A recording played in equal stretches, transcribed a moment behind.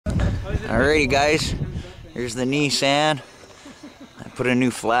Alrighty guys, here's the Nissan. I put a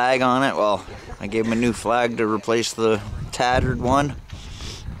new flag on it. Well, I gave him a new flag to replace the tattered one.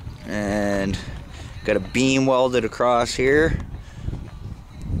 And got a beam welded across here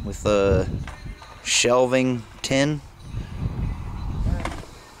with a shelving tin.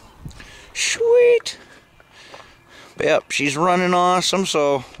 Sweet! But yep, she's running awesome,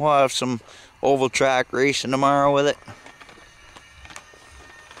 so we'll have some oval track racing tomorrow with it.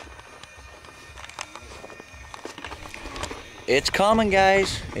 It's coming,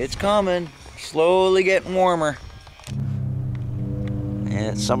 guys. It's coming. Slowly getting warmer.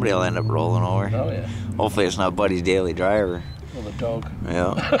 Yeah, somebody will end up rolling over. Oh, yeah. Hopefully it's not Buddy's daily driver. Or the dog.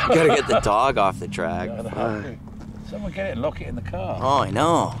 Yeah. Gotta get the dog off the track. Someone get it and lock it in the car. Oh, I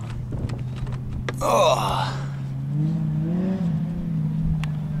know. Oh.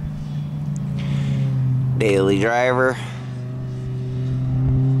 Daily driver.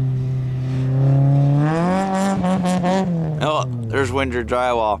 Oh, there's winter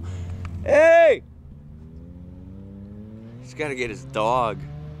drywall. Hey! He's gotta get his dog.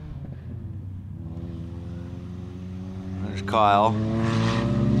 There's Kyle.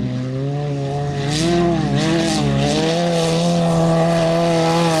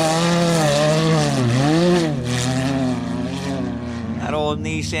 That old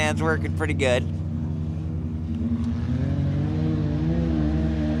Nissan's working pretty good.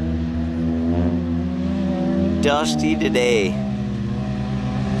 Dusty today.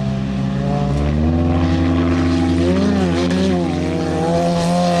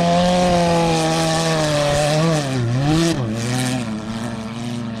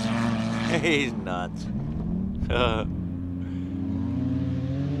 He's nuts.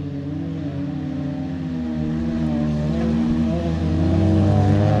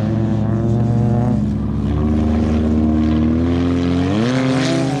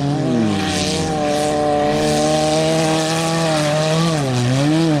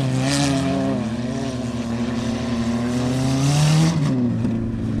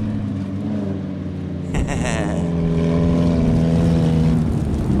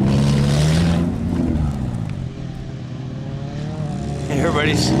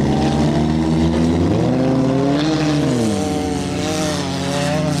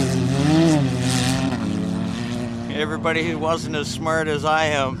 Everybody who wasn't as smart as I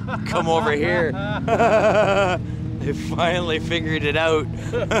am, come over here. They finally figured it out.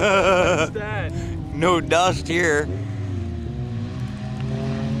 No dust here.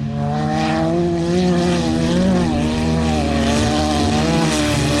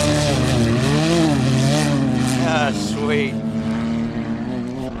 Ah, sweet.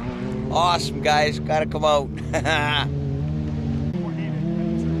 Awesome, guys. Gotta come out.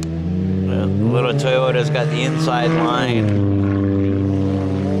 The little Toyota's got the inside line.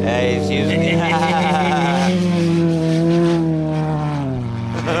 Yeah, he's using it.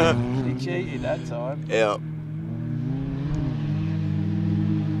 He cheated that time. Yep.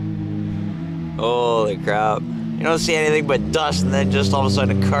 Holy crap. You don't see anything but dust, and then just all of a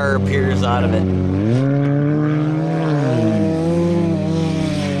sudden a car appears out of it.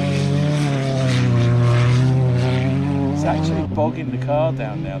 It's actually bogging the car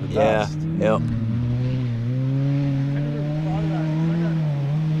down now, the dust. Yep.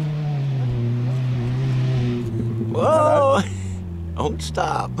 Whoa! Don't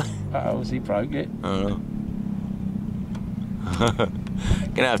stop. Uh-oh, he broke it. I don't know.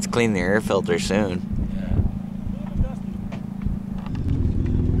 Gonna have to clean the air filter soon.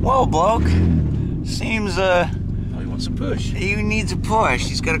 Whoa, bloke. Seems, Oh, he wants a push. he needs a push.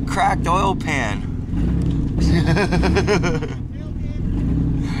 He's got a cracked oil pan.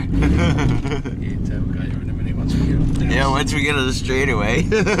 Yeah, once we get to the straightaway.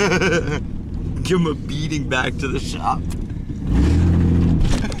 Give him a beating back to the shop.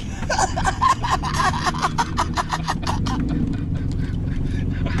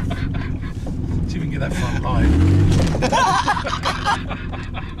 See if we can get that front line.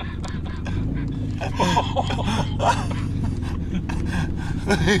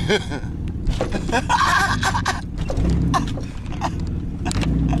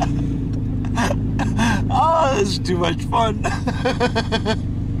 Oh, this is too much fun.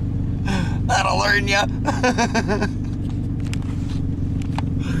 That'll learn ya.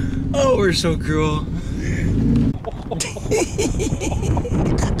 Oh, we're so cruel.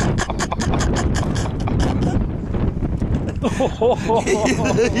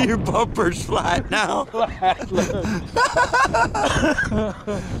 Your bumper's flat now. Oh,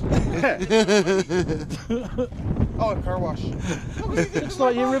 a car wash. Looks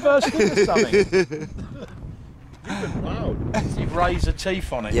like you're reversing into something. Wow. You've raised the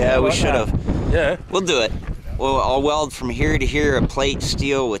teeth on it. Yeah, we like should that. have. Yeah. We'll do it. Well, I'll weld from here to here a plate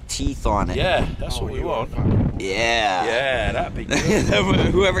steel with teeth on it. Yeah, that's what we want. Yeah. Yeah, that'd be good.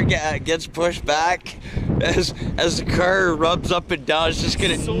 Whoever gets pushed back as the car rubs up and down is just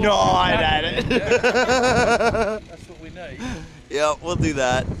gonna nod at it. Yeah. That's what we need. Yeah, we'll do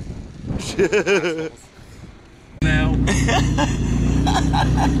that. Now.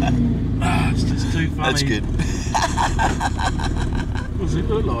 It's just too funny. That's good. What does it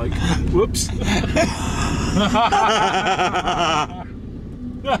look like? Whoops.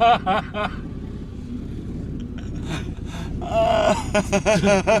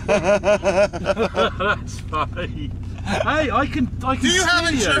 That's funny. Hey, I can Do you have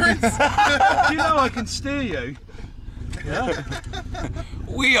insurance? Do you know I can steer you? Yeah.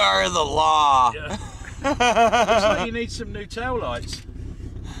 We are the law. Yeah. Looks like you need some new tail lights.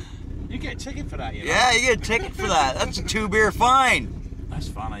 You get a ticket for that, you know? Yeah, you get a ticket for that. That's a 2-beer fine. That's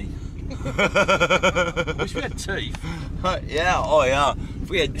funny. Wish we had teeth. Yeah, oh yeah. If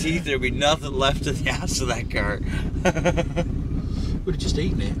we had teeth, there'd be nothing left of the ass of that car. We'd have just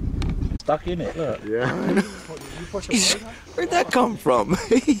eaten it. Stuck in it, look. Yeah. Where'd that come from?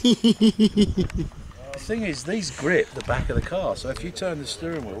 The thing is, these grip the back of the car, so if you turn the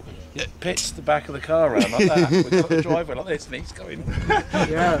steering wheel, it pits the back of the car around like that. We've got the driver like this and he's going.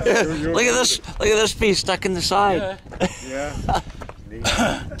 Yeah. Look at this piece stuck in the side. Yeah.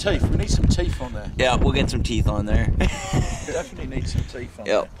 Yeah. Teeth, we need some teeth on there. Yeah, we'll get some teeth on there. Definitely need some teeth on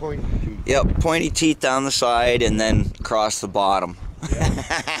Yep. Pointy teeth. Yep, pointy teeth down the side and then across the bottom. there.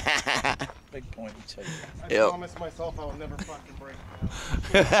 Big pointy teeth. I Yep. promised myself I will never fucking break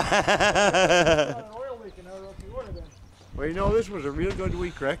Well, you know, this was a real good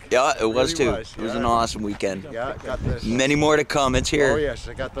week, Rick. Yeah, it was really too. was, It was yeah. an awesome weekend. Yeah, got this. Many more to come. It's here. Oh yes,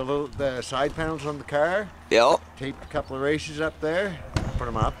 I got the side panels on the car. Yep. Taped a couple of races up there. Put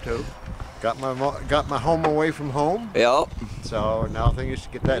them up too. Got my home away from home. Yep. So now thing is to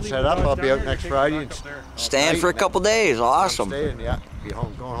get that set up. I'll be out next Friday and Staying for a couple days. I'm Awesome. staying, yeah. Be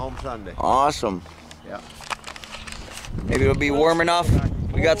home, going home Sunday. Awesome. Yeah. Maybe it'll be warm enough.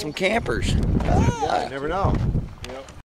 We got some campers. Yeah, you never know.